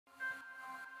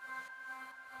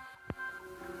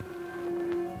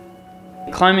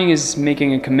Climbing is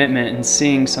making a commitment and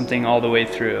seeing something all the way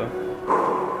through.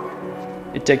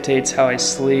 It dictates how I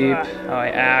sleep, how I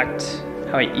act,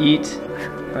 how I eat,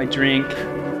 how I drink.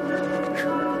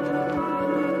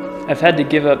 I've had to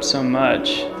give up so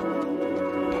much.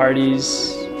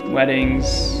 Parties,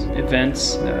 weddings,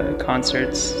 events,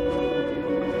 concerts.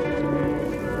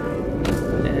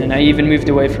 And I even moved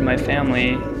away from my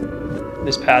family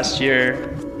this past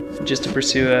year just to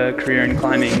pursue a career in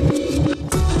climbing.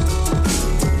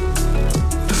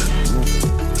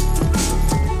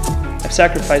 I've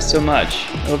sacrificed so much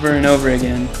over and over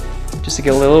again just to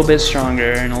get a little bit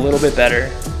stronger and a little bit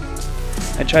better.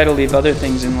 I try to leave other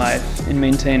things in life and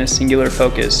maintain a singular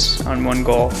focus on one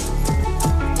goal.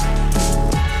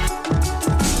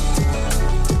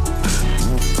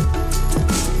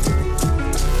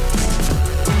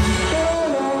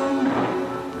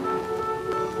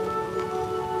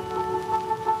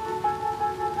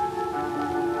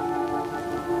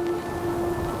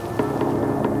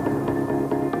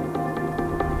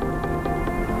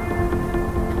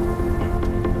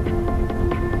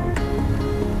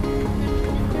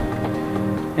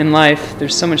 In life,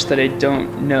 there's so much that I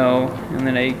don't know and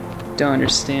that I don't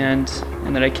understand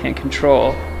and that I can't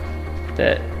control,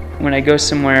 that when I go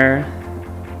somewhere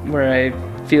where I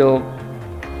feel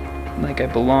like I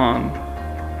belong,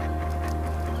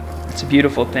 it's a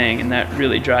beautiful thing, and that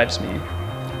really drives me.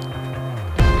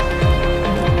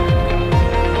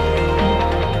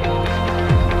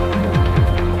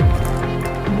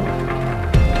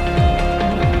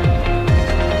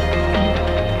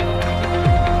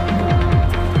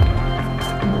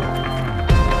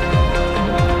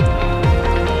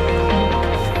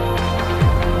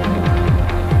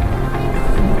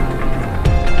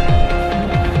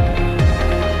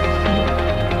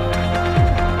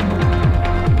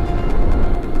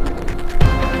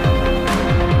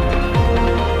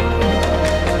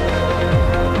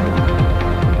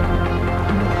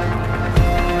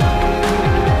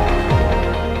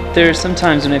 There are some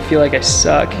times when I feel like I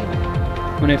suck,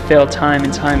 when I fail time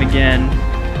and time again.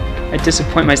 I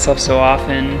disappoint myself so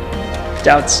often.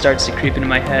 Doubt starts to creep into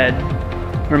my head.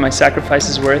 Were my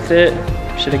sacrifices worth it?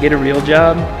 Should I get a real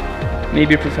job?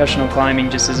 Maybe professional climbing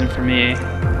just isn't for me.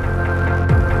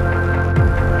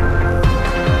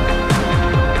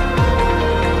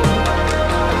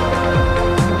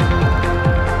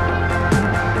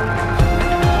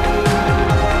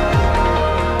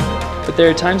 But there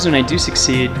are times when I do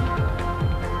succeed,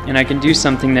 and I can do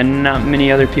something that not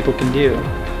many other people can do.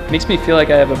 It makes me feel like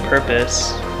I have a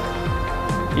purpose.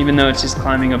 Even though it's just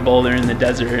climbing a boulder in the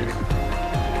desert,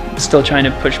 I'm still trying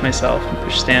to push myself and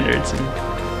push standards, and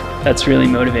that's really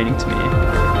motivating to me.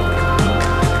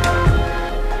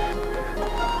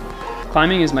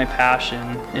 Climbing is my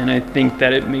passion, and I think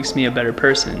that it makes me a better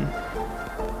person,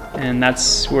 and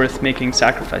that's worth making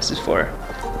sacrifices for.